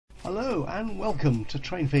Hello and welcome to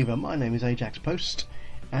Train Fever. My name is Ajaxpost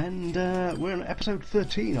and we're on episode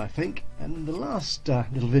 13 I think, and in the last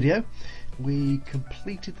little video we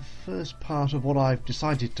completed the first part of what I've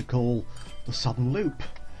decided to call the Southern Loop.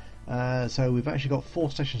 So we've actually got 4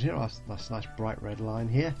 stations here. That's a nice bright red line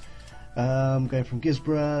here, going from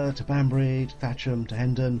Gisborough to Banbury to Fakenham to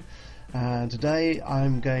Hendon. And today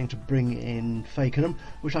I'm going to bring in Fakenham,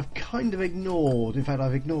 which I've kind of ignored. In fact,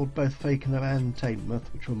 I've ignored both Fakenham and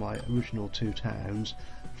Teignmouth, which were my original 2 towns,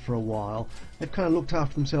 for a while. They've kind of looked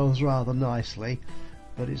after themselves rather nicely,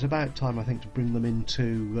 but it's about time, I think, to bring them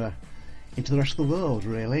into the rest of the world,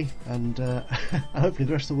 really, and hopefully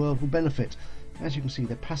the rest of the world will benefit. As you can see,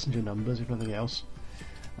 their passenger numbers, if nothing else,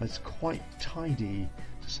 it's quite tidy,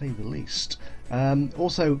 to say the least.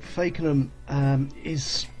 Also, Fakenham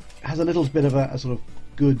has a little bit of a sort of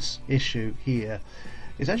goods issue here.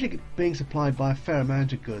 It's actually being supplied by a fair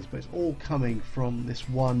amount of goods, but it's all coming from this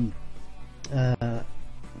one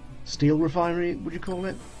steel refinery, would you call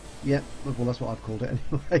it? Yeah, well, that's what I've called it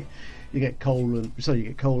anyway. You get coal and you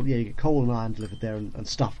get coal and iron delivered there, and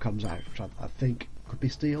stuff comes out, which I think could be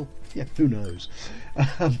steel. Yeah, who knows?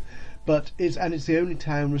 But it's the only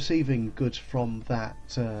town receiving goods from that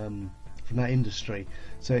industry,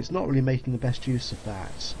 so it's not really making the best use of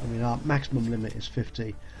that. I mean, our maximum limit is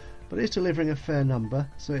 50, but it's delivering a fair number,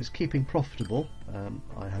 so it's keeping profitable,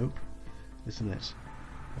 I hope, isn't it?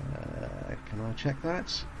 Can I check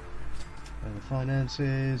that? The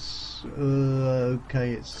finances,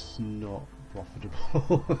 okay, it's not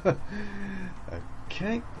profitable.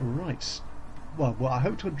 Okay, right. Well, I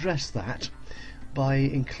hope to address that by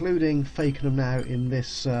including Fakenham now in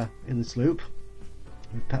this loop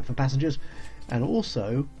for passengers, and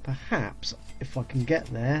also perhaps, if I can get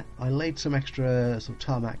there, I laid some extra sort of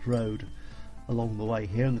tarmac road along the way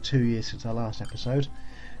here in the 2 years since our last episode,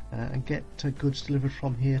 and get goods delivered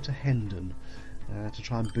from here to Hendon, to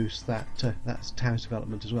try and boost that town's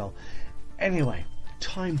development as well. Anyway,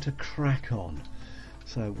 time to crack on.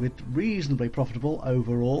 So we're reasonably profitable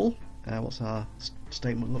overall. What's our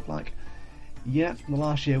statement look like? Yeah, in the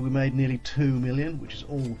last year we made nearly 2 million, which is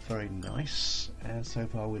all very nice, and so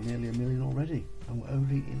far we're nearly a million already, and we're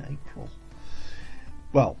only in April.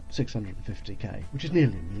 Well, 650k, which is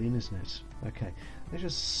nearly a million, isn't it? Okay, let's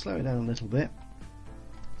just slow it down a little bit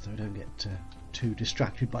so we don't get too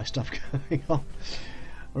distracted by stuff going on.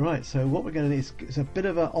 Alright, so what we're going to need is a bit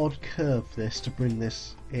of an odd curve, this, to bring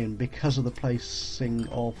this in because of the placing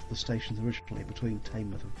of the stations originally between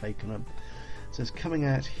Teignmouth and Fakenham. So it's coming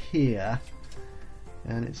out here,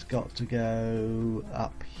 and it's got to go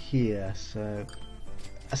up here, so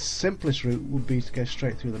a simplest route would be to go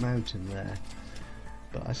straight through the mountain there,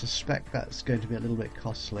 but I suspect that's going to be a little bit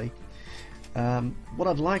costly. What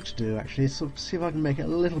I'd like to do actually is sort of see if I can make it a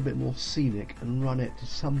little bit more scenic and run it to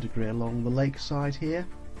some degree along the lakeside here.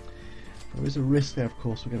 There is a risk there, of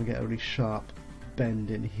course, we're going to get a really sharp bend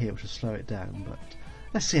in here which will slow it down, but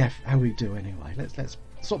let's see how we do anyway. Let's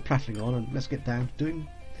stop prattling on and let's get down to doing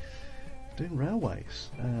railways.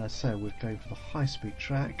 So we're going for the high-speed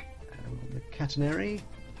track, the catenary,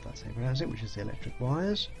 if that's how you pronounce it, which is the electric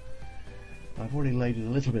wires. I've already laid in a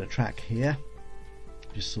little bit of track here,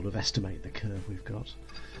 just sort of estimate the curve we've got.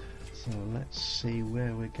 So let's see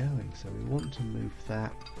where we're going. So we want to move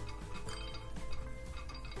that.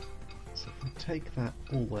 So if we take that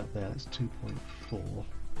all the way up there, that's 2.4.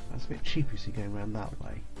 That's a bit cheap, you see, going around that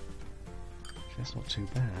way. That's not too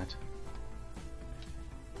bad.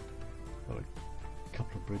 Got a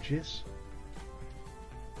couple of bridges.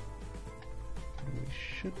 And we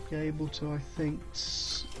should be able to, I think.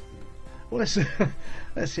 Well,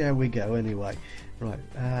 let's see how we go anyway. Right.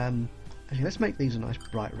 Actually, let's make these a nice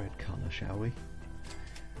bright red colour, shall we?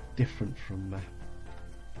 Different from.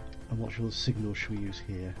 And what sort of signal should we use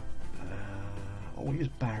here? We'll use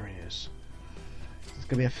barriers. It's going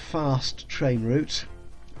to be a fast train route.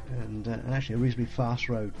 And actually a reasonably fast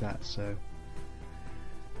road, that, so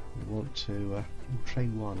we want to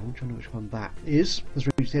train 1. I want to know which one that is. Has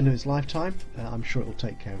reached the end of its lifetime. I'm sure it will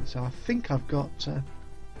take care of it. So I think I've got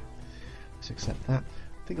let's accept that.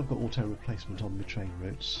 I think I've got auto replacement on my train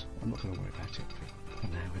routes. I'm not going to worry about it for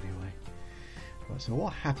now anyway. Right, so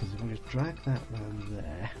what happens if I just drag that round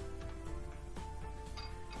there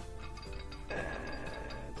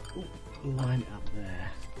and line it up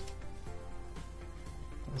there?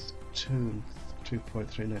 That's 2 and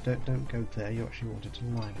 2.3. No, don't go there. You actually wanted to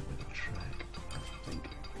line it with the track. I think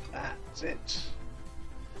that's it.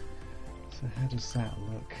 So how does that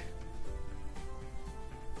look?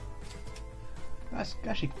 That's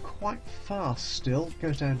actually quite fast still. It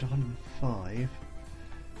goes down to 105.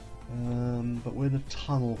 But we're in a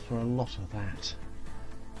tunnel for a lot of that.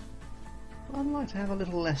 I'd like to have a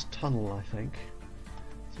little less tunnel, I think.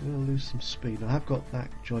 So I'm going to lose some speed. Now, I've got that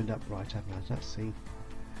joined up right, haven't I? That's the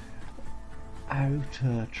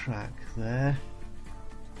outer track there.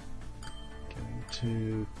 Going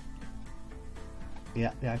to...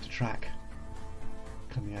 yeah, the outer track.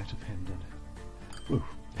 Coming out of Hendon. Woo.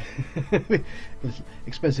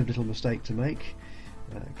 Expensive little mistake to make.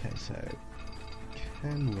 Okay, so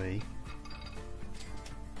can we...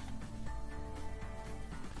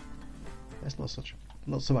 there's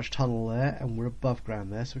not so much tunnel there, and we're above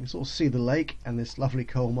ground there, so we can sort of see the lake and this lovely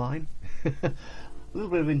coal mine. A little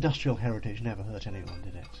bit of industrial heritage never hurt anyone,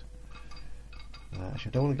 did it? Actually,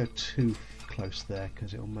 I don't want to go too close there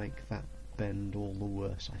because it'll make that bend all the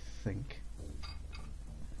worse, I think.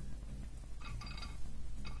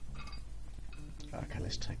 Okay,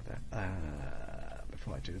 let's take that.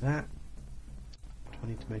 Before I do that, do I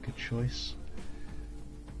need to make a choice?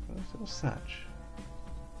 What's that?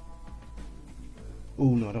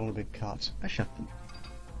 Oh no, I don't want a big cut. I shut them.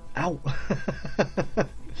 Ow!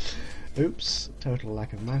 Oops, total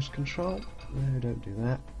lack of mouse control. No, don't do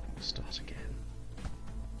that. Start again.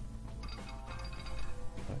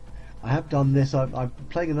 I have done this. I'm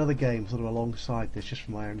playing another game sort of alongside this, just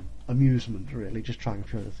for my own amusement, really, just trying to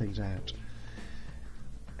figure things out.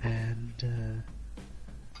 And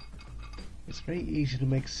it's very easy to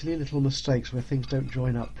make silly little mistakes where things don't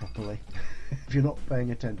join up properly if you're not paying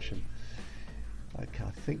attention. Okay,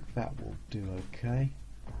 I think that will do okay.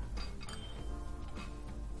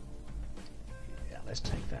 Yeah, let's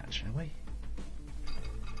take that, shall we?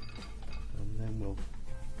 And then we'll...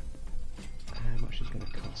 how much is going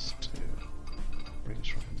to cost to bring us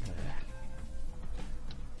from there?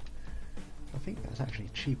 I think that's actually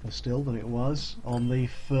cheaper still than it was on the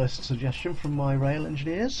first suggestion from my rail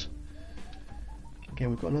engineers. Again,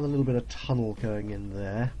 we've got another little bit of tunnel going in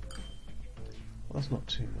there. Well, that's not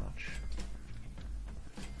too much.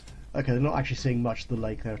 Okay, they're not actually seeing much of the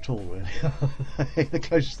lake there at all, really. The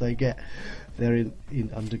closest they get, they're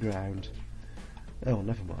in underground. Oh,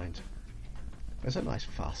 never mind. It's a nice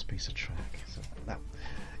fast piece of track. So that,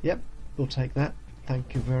 yep, we'll take that.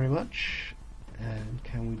 Thank you very much. And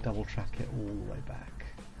can we double track it all the way back?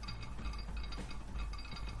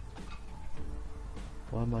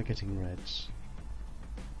 Why am I getting reds?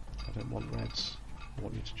 I don't want reds. I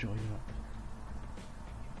want you to join up.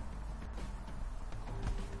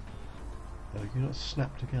 Oh, you're not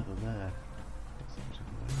snapped together there.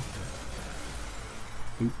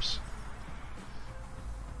 Oops.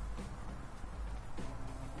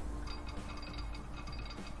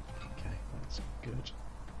 Okay, that's good.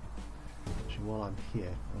 Actually, while I'm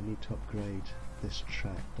here, I need to upgrade this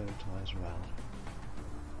track, don't I, as well?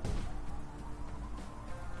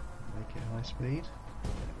 Make it high speed.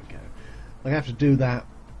 There we go. I'm going to have to do that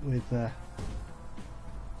with...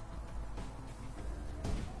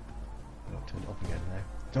 turn it off again now.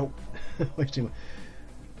 Don't waste too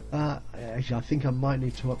much. Actually, I think I might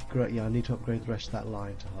need to upgrade. Yeah, I need to upgrade the rest of that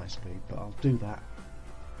line to high speed, but I'll do that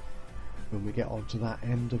when we get onto that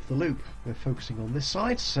end of the loop. We're focusing on this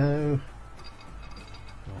side, so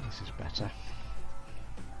right, this is better.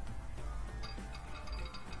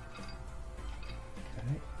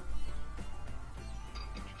 Okay,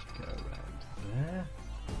 just go around there.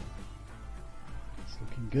 It's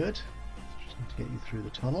looking good. Just need to get you through the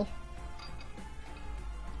tunnel.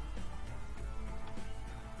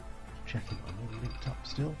 Checking I'm all linked up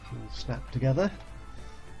still, all snapped together.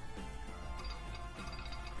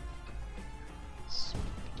 Splendid.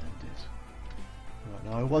 Right,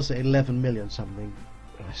 now I was at 11 million something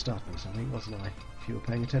when I started this, I think, wasn't I? If you were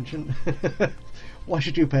paying attention. Why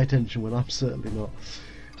should you pay attention when I'm certainly not?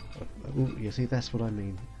 Ooh, you see, that's what I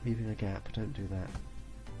mean. Leaving a gap, don't do that.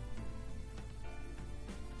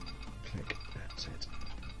 Click, that's it.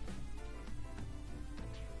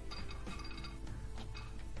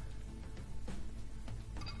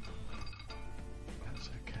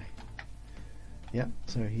 Yep,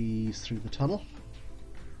 so he's through the tunnel.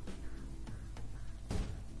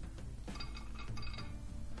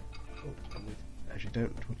 Oh, and we actually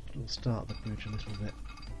don't, we'll start the bridge a little bit.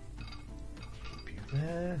 Keep you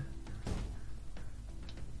there.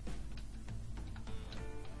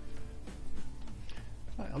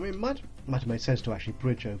 Right, I mean, it might have made sense to actually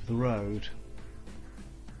bridge over the road,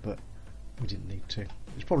 but we didn't need to.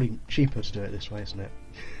 It's probably cheaper to do it this way, isn't it?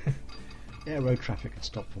 Yeah, road traffic can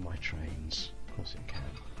stop for my trains. Of course it can.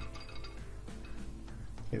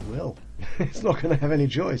 It will. It's not going to have any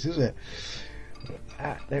choice, is it?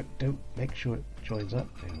 Don't make sure it joins up.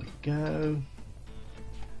 There we go.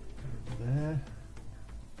 Over there.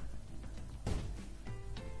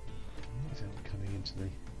 So we're coming into the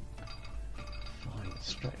final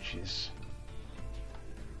stretches.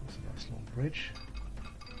 long bridge.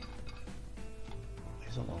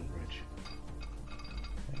 It's a long bridge.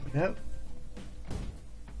 There we go.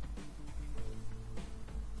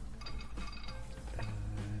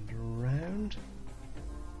 And around.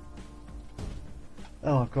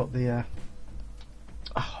 Oh, I've got the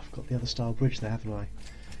I've got the other style bridge there, haven't I?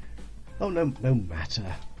 Oh, no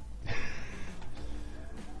matter.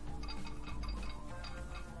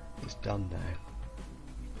 It's done now.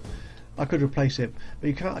 I could replace it, but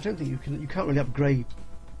you can't. I don't think you can. You can't really upgrade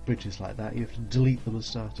bridges like that. You have to delete them and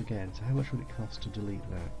start again. So how much would it cost to delete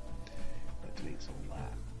that? That deletes all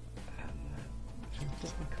that, and that. It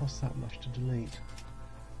doesn't cost that much to delete.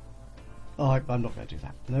 Oh, I'm not going to do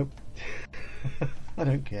that. Nope. I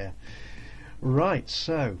don't care. Right,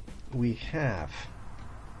 so we have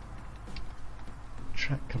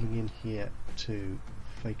track coming in here to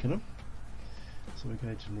Fakenham. So we're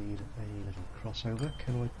going to need a little crossover.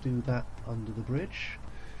 Can I do that under the bridge?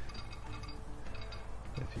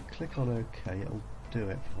 If you click on OK, it'll do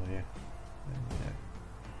it for you. There we go.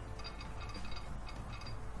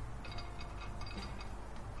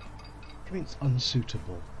 It means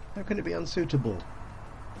unsuitable. How can it be unsuitable?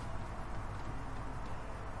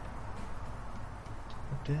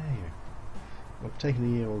 How dare you? We've taken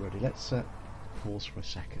a year already. Let's pause for a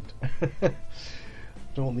second.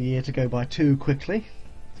 Don't want the year to go by too quickly.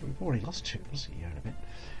 So we've already lost a year in a bit.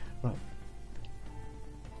 Right.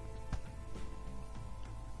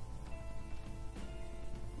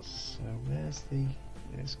 So where's the...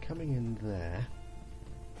 It's coming in there.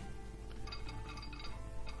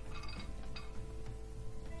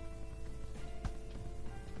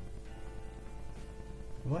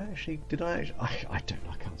 Did I actually... I don't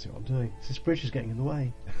know, I can't see what I'm doing. This bridge is getting in the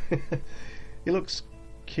way. It looks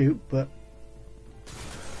cute, but...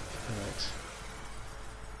 Right.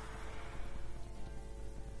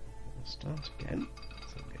 We'll start again.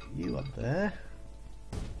 So we'll get you up there.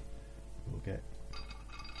 We'll get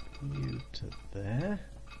you to there.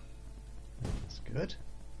 That's good.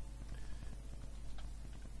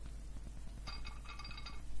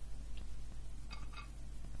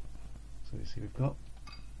 So you see we've got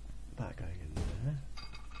that going in there.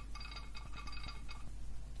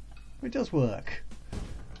 It does work.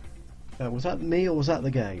 Was that me or was that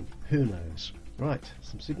the game? Who knows? Right,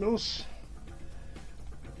 some signals.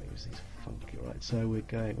 Use these funky. Right, so we're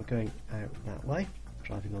going out that way.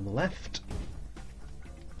 Driving on the left.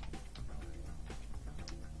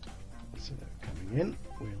 So coming in,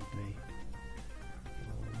 we'll be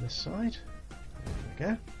on this side. There we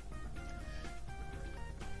go.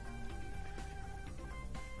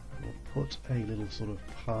 We'll put a little sort of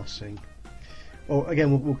passing. Oh,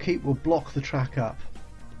 again, we'll block the track up,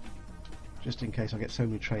 just in case I get so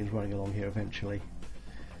many trains running along here eventually.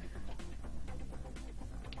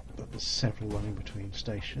 But there's several running between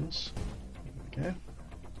stations. There we go.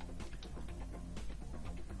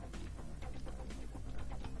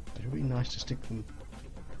 It would be nice to stick them.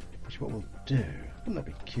 Which is what we'll do. Wouldn't that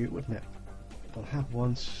be cute, wouldn't it? I'll have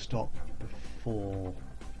one stop before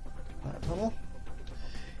that tunnel,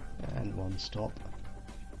 and one stop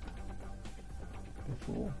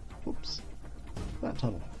before, whoops, that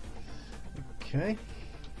tunnel. Okay.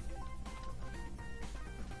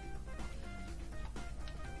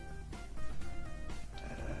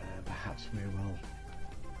 Perhaps we will.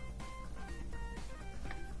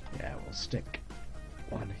 Yeah, we'll stick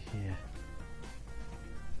one here.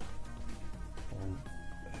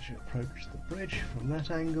 As you approach the bridge from that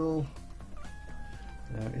angle.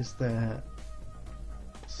 Now, is there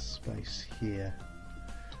space here?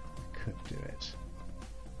 I could do it.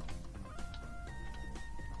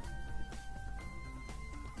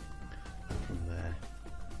 From there.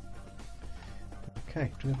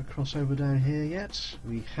 Okay, do we have a crossover down here yet?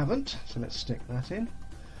 We haven't, so let's stick that in.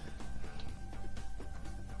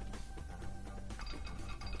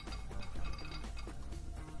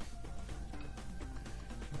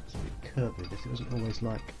 That's a bit curvy, this it doesn't always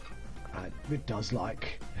like. It does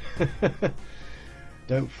like.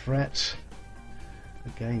 Don't fret. The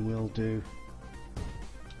game will do.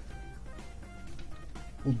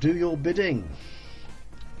 Will do your bidding.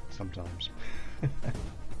 Sometimes.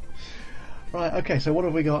 Right, okay, so what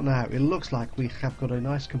have we got now? It looks like we have got a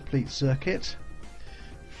nice complete circuit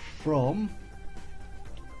from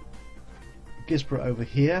Gisborough over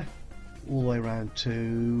here all the way around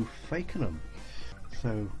to Fakenham.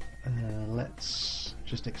 So let's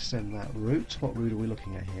just extend that route. What route are we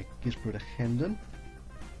looking at here? Gisborough to Hendon.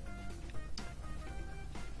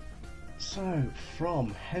 So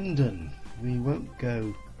from Hendon we won't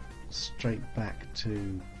go straight back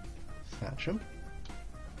to Thatcham.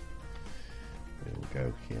 We'll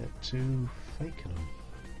go here to Fakenham.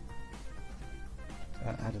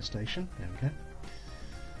 add a station. There we go.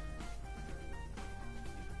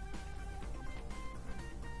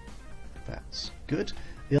 That's good.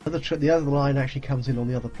 The other line actually comes in on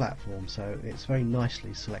the other platform, so it's very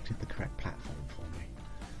nicely selected the correct platform for me.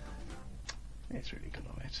 It's really good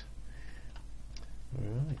on it.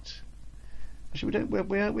 Right. Actually,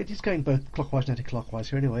 we're just going both clockwise and anti-clockwise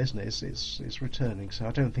here anyway, isn't it? It's returning, so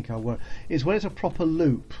I don't think I'll worry. It's when it's a proper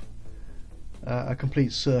loop, a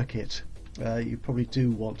complete circuit. You probably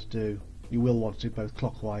do want to do. You will want to do both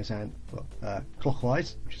clockwise and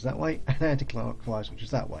clockwise, which is that way, and anti-clockwise, which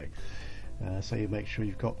is that way. So you make sure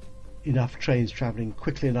you've got enough trains travelling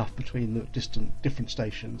quickly enough between the different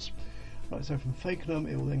stations. Right, so from Fakenham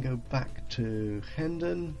it will then go back to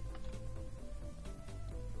Hendon.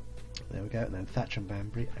 There we go, and then Fakenham,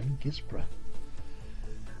 Banbury and Gisborough.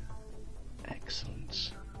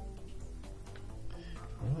 Excellent.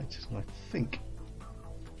 Right, and I think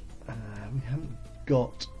we haven't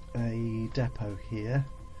got a depot here.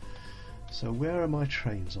 So where are my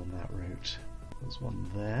trains on that route? There's one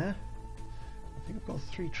there. I think I've got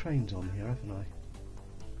 3 trains on here, haven't I?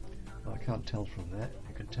 Well, I can't tell from that.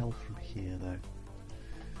 I can tell from here though.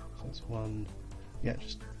 So it's 1, yeah,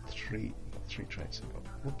 just 3 trains.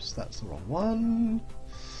 Whoops, that's the wrong one.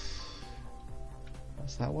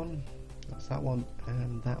 That's that one. That's that one,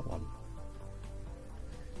 and that one.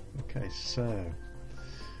 Okay, so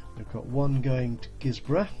we've got one going to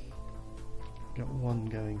Gisborough. Got one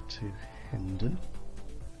going to Hendon.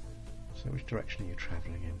 So which direction are you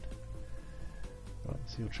travelling in? Right,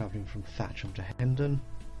 so you're travelling from Fakenham to Hendon,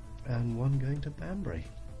 and one going to Banbury.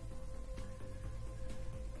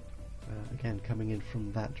 Again, coming in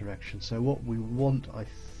from that direction. So what we want, I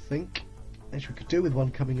think, actually we could do with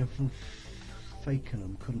one coming in from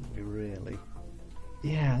Fakenham, couldn't we really?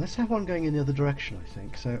 Yeah, let's have one going in the other direction, I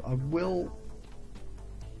think. So I will...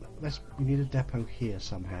 we need a depot here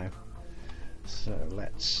somehow. So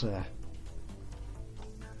let's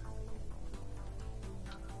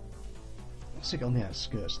stick it on the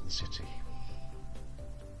outskirts of the city.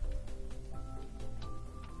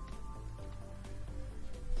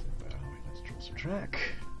 So where are we? Let's draw some track.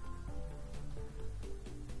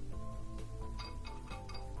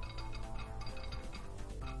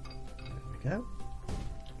 There we go.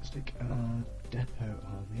 Stick our depot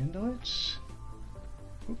on the end of it.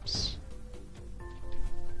 Oops.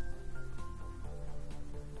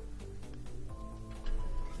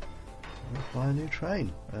 We'll buy a new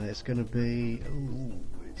train, and it's going to be. Ooh,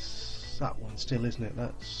 it's that one still, isn't it?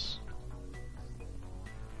 That's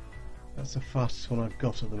the fastest one I've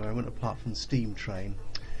got at the moment, apart from the steam train.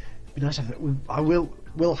 It'd be nice to have it.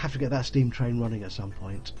 We'll have to get that steam train running at some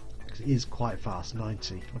point. It is quite fast,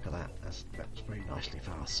 90. Look at that. That's very nicely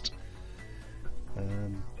fast.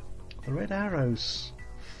 The red arrow's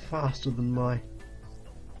faster than my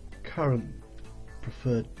current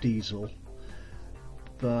preferred diesel,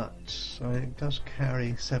 but it does carry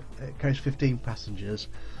it carries 15 passengers,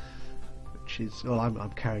 which is, well,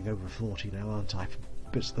 I'm carrying over 40 now, aren't I, for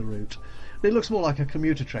bits of the route. But it looks more like a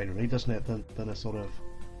commuter train, really, doesn't it, than a sort of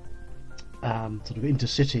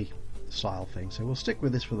intercity style thing. So we'll stick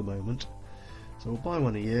with this for the moment. So we'll buy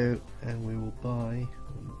one of you, and we will buy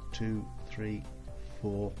 1, 2, 3,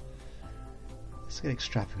 4. Let's get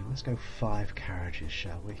extravagant. Let's go 5 carriages,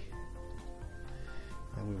 shall we?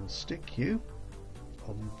 And we will stick you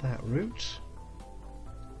on that route.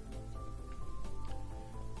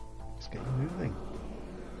 Let's get you moving.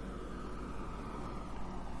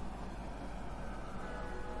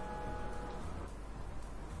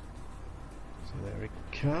 So there he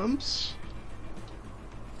comes.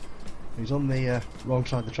 He's on the wrong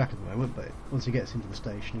side of the track at the moment, but once he gets into the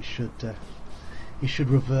station, he should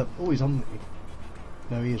revert. Oh, he's on.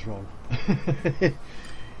 No, he is wrong.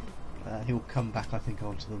 He'll come back, I think,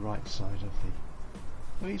 onto the right side of the.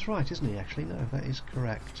 Oh, he's right, isn't he? Actually, no, that is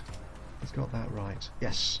correct. He's got that right.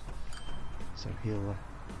 Yes. So he'll.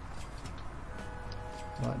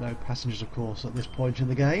 Right, no passengers, of course, at this point in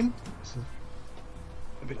the game. It's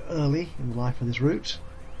a bit early in the life of this route.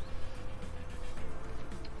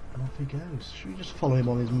 And off he goes. Should we just follow him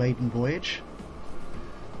on his maiden voyage?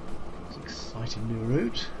 It's an exciting new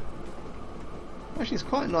route. Actually, it's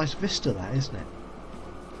quite a nice vista, that, isn't it?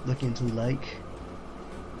 Looking into the lake,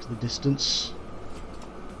 to the distance.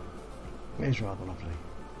 It is rather lovely.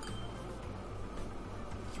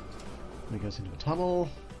 And he goes into a tunnel.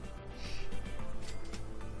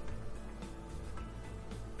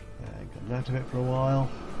 Gotten out of it for a while.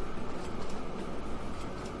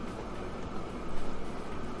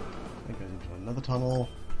 It goes into another tunnel.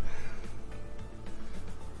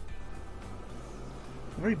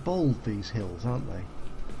 They're very bold, these hills, aren't they?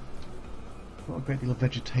 Not a great deal of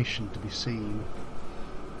vegetation to be seen.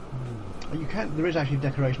 You can. There is actually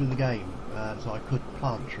decoration in the game, so I could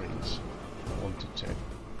plant trees if I wanted to,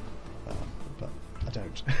 but I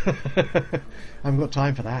don't. I haven't got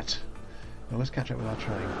time for that. Well, let's catch up with our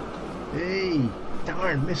train. Hey,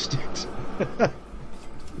 darn, missed it. A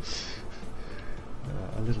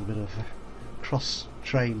little bit of cross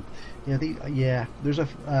train. Yeah, there's a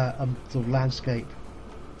sort of landscape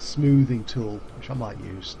smoothing tool which I might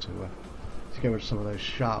use to get rid of some of those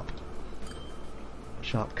sharp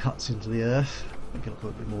cuts into the earth. Make it look a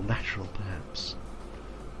little bit more natural, perhaps.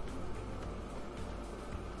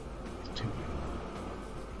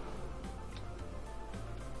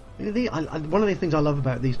 One of the things I love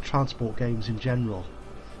about these transport games in general,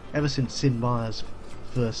 ever since Sid Meier's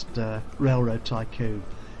first Railroad Tycoon,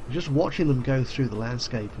 is just watching them go through the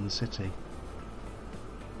landscape in the city.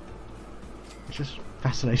 It's just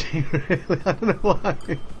fascinating, really. I don't know why.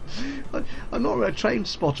 I'm not a train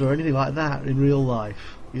spotter or anything like that in real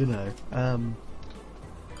life, you know.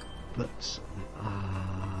 But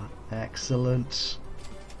excellent.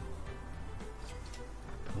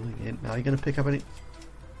 Pulling in. Now, are you going to pick up any?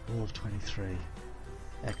 All of 23.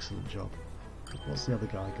 Excellent job. What's the other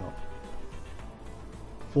guy got?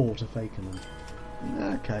 4 to Fakenham.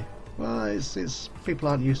 Okay. Well, it's people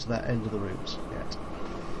aren't used to that end of the route yet.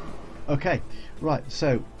 Okay, right.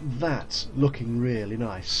 So that's looking really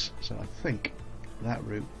nice. So I think that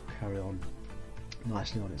route will carry on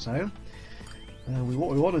nicely on its own. What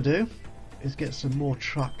we want to do is get some more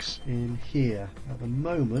trucks in here. At the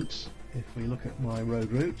moment, if we look at my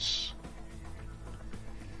road routes,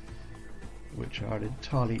 which are an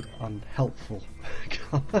entirely unhelpful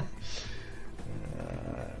colour.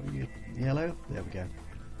 Yellow, there we go.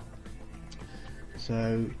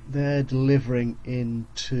 So they're delivering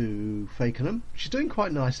into Fakenham, which is doing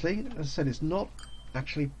quite nicely. As I said, it's not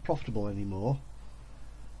actually profitable anymore.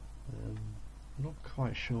 I'm not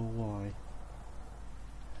quite sure why.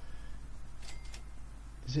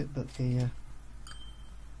 Is it that the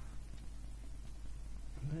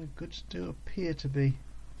goods do appear to be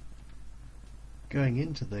going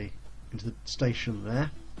into the station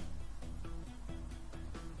there,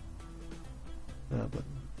 but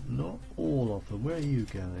not all of them. Where are you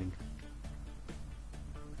going?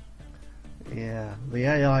 Yeah, the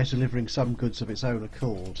AI is delivering some goods of its own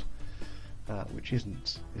accord, which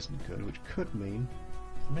isn't good. Which could mean,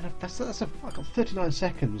 I mean, I've got 39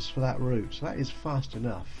 seconds for that route, so that is fast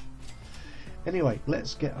enough. Anyway,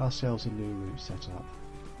 let's get ourselves a new route set up.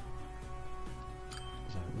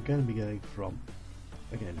 So we're going to be going from,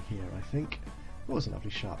 again, here, I think. Oh, it's a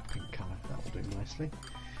lovely sharp pink colour. That will do nicely.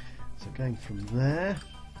 So going from there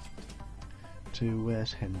to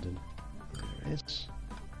where's Hendon? There it is.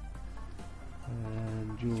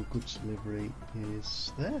 And your goods delivery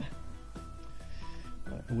is there.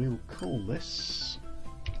 Right, and we will call this.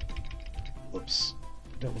 Whoops!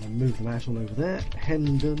 Don't want to move them out all over there.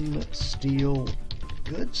 Hendon Steel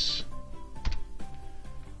Goods.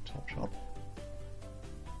 Top shop.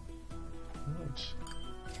 Right.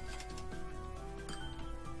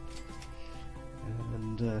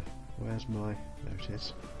 And where's my? There it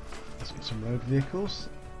is. Let's get some road vehicles.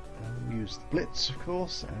 We'll use the Blitz, of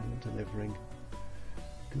course, and delivering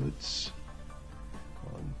goods.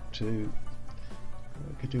 1, 2. I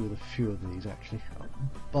could do with a few of these actually. I'll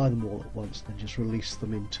buy them all at once, then just release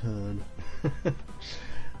them in turn.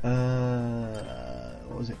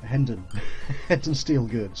 What was it? Hendon. Hendon Steel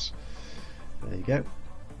Goods. There you go.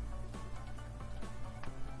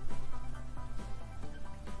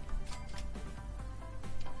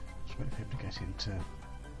 Just wait for him to get into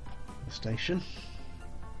the station.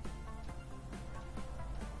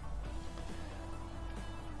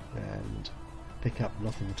 And pick up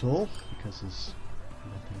nothing at all because there's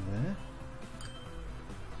nothing there.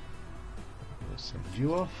 We'll send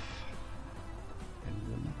you off, and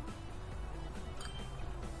then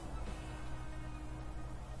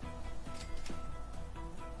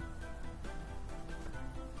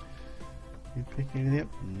you pick anything up?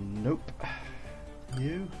 Nope.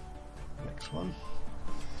 You. Next one.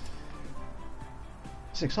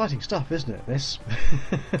 It's exciting stuff, isn't it? This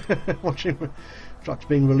watching trucks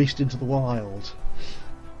being released into the wild.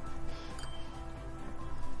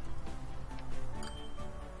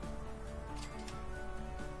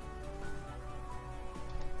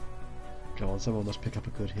 Come on, someone must pick up a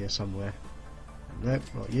good here somewhere. Nope,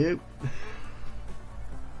 not you.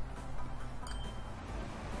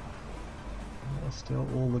 Still,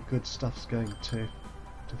 all the good stuff's going to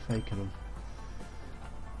Fakenham.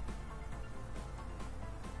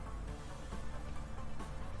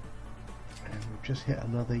 And we've just hit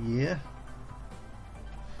another year.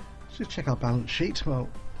 Let's check our balance sheet. Well,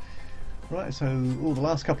 right, so the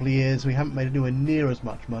last couple of years we haven't made anywhere near as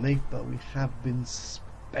much money, but we have been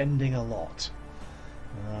spending a lot.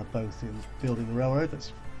 Both in building the railroad,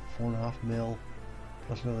 that's 4.5 mil,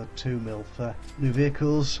 plus another 2 mil for new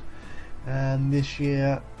vehicles, and this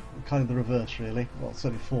year kind of the reverse really. Well, it's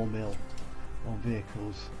only 4 mil on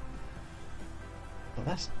vehicles, but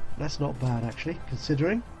that's not bad actually,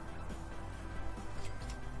 considering.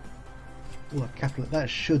 Well, capital, that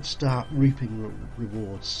should start reaping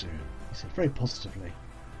rewards soon. He said very positively.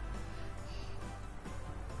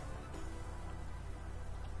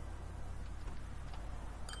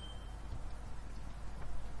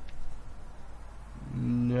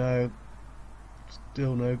 No,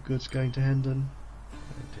 still no goods going to Hendon.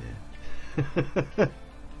 Oh dear.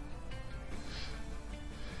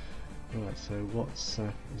 Right, so what's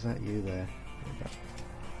is that you there?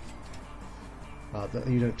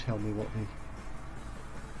 You don't tell me what the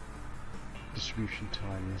distribution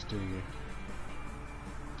time is, do you?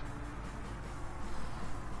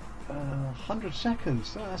 100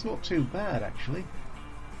 seconds. Oh, that's not too bad actually.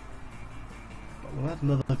 But we'll add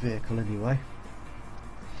another vehicle anyway.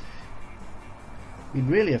 I mean,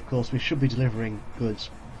 really, of course, we should be delivering goods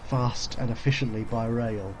fast and efficiently by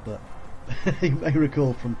rail, but you may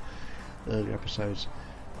recall from earlier episodes,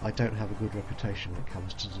 I don't have a good reputation when it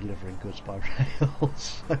comes to delivering goods by rail.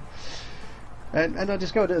 So, and I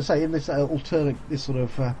discovered, as I say, in this this sort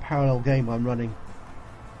of parallel game I'm running,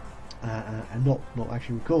 and not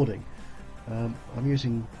actually recording, I'm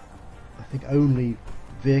using, I think, only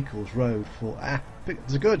vehicles road for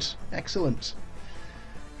there's a goods. Excellent.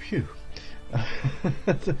 Phew.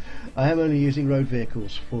 I am only using road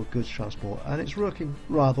vehicles for goods transport, and it's working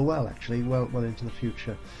rather well actually, well into the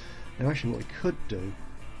future. Now actually what we could do,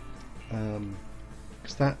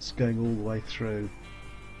 because that's going all the way through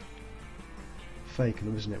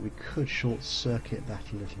Fakenham, isn't it? We could short circuit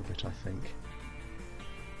that a little bit, I think.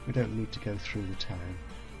 We don't need to go through the town.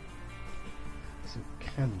 So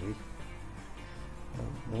can we?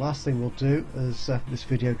 The last thing we'll do, as this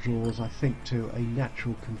video draws, I think, to a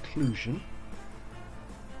natural conclusion.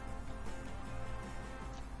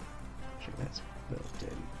 Actually, that's built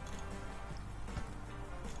in.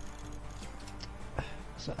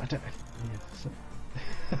 So I don't. Yeah, so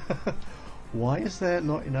why is there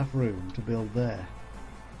not enough room to build there?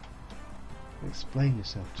 Explain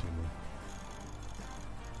yourself to me.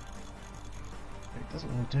 It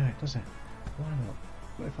doesn't want to do it, does it? Why not?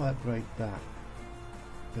 What if I upgrade that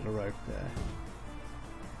bit of road there?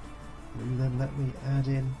 Will you then let me add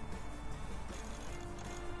in?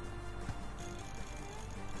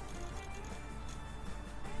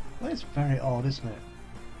 Well, it's very odd, isn't it?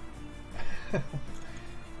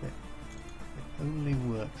 It only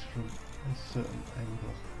works from a certain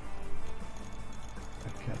angle.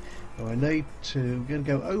 Okay. Now I need to. We're going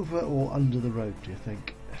to go over or under the road, do you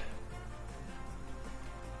think?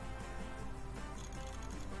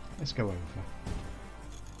 Let's go over.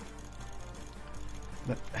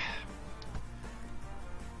 But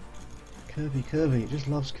curvy, it just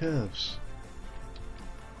loves curves.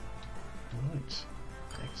 Right,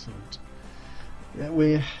 excellent. Yeah,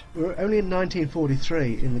 we're only in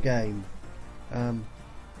 1943 in the game, but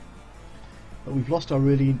we've lost our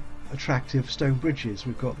really attractive stone bridges.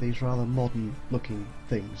 We've got these rather modern looking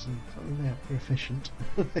things, and I mean, they're efficient.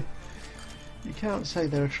 You can't say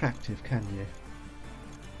they're attractive, can you?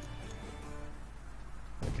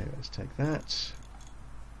 Okay, let's take that.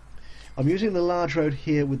 I'm using the large road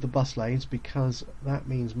here with the bus lanes because that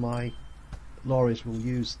means my lorries will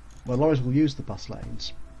use the bus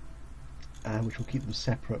lanes, which will keep them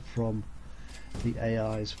separate from the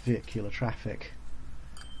AI's vehicular traffic.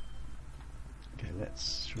 Okay,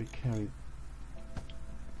 should we carry?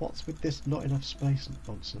 What's with this not enough space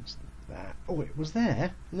nonsense? Oh, it was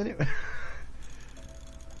there, and then it.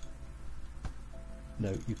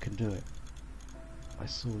 No, you can do it. I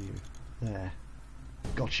saw you there.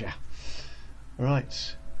 Gotcha.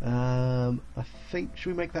 Right. I think,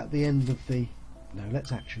 should we make that the end of the... No,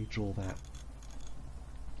 let's actually draw that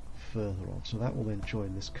further on. So that will then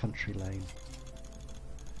join this country lane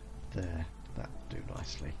there. That'll do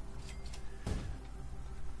nicely.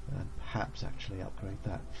 And perhaps actually upgrade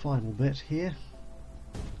that final bit here.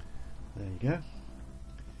 There you go.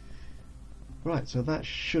 Right, so that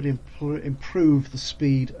should improve the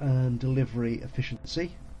speed and delivery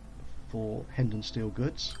efficiency for Hendon Steel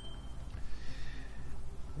Goods.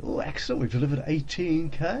 Oh, excellent! We've delivered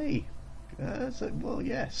 18k. Well,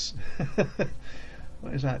 yes.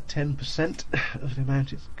 What is that? 10% of the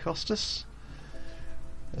amount it cost us.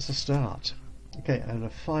 That's a start. Okay, and a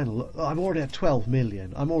final look. Oh, I'm already at 12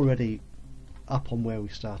 million. I'm already up on where we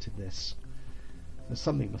started this. So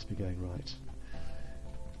something must be going right.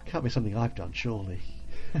 Can't be something I've done, surely.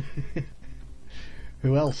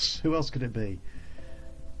 Who else? Who else could it be?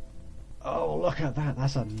 Oh, look at that.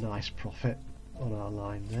 That's a nice profit on our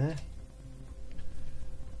line there.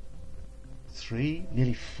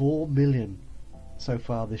 Nearly 4 million so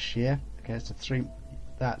far this year. Okay, so 3.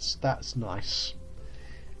 That's nice.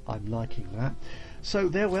 I'm liking that. So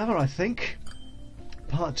there we are, I think.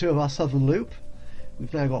 Part 2 of our southern loop.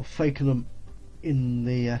 We've now got Fakenham in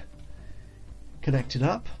the connected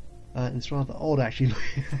up. It's rather odd, actually.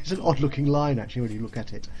 It's an odd-looking line, actually, when you look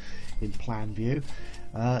at it in plan view.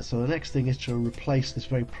 So the next thing is to replace this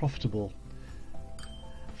very profitable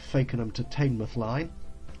Fakenham to Teignmouth line.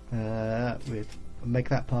 Make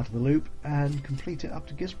that part of the loop and complete it up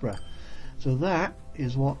to Gisborough. So that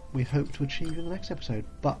is what we hope to achieve in the next episode.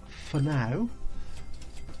 But for now,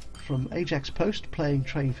 from Ajaxpost playing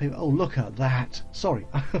Train Fever. Oh, look at that! Sorry,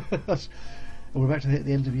 we're about to hit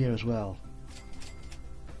the end of the year as well.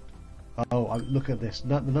 Oh, look at this!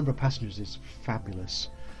 The number of passengers is fabulous.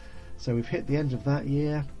 So we've hit the end of that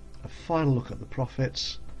year. A final look at the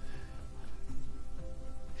profits.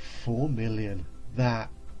 4 million. That.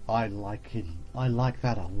 I like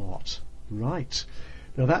that a lot. Right.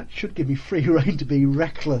 Now that should give me free rein to be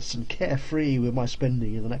reckless and carefree with my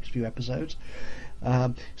spending in the next few episodes.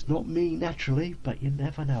 It's not me naturally, but you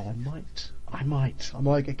never know. I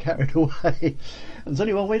might get carried away. And there's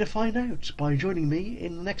only one way to find out, by joining me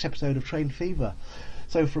in the next episode of Train Fever.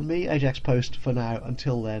 So from me, Ajaxpost, for now,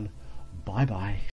 until then, bye bye.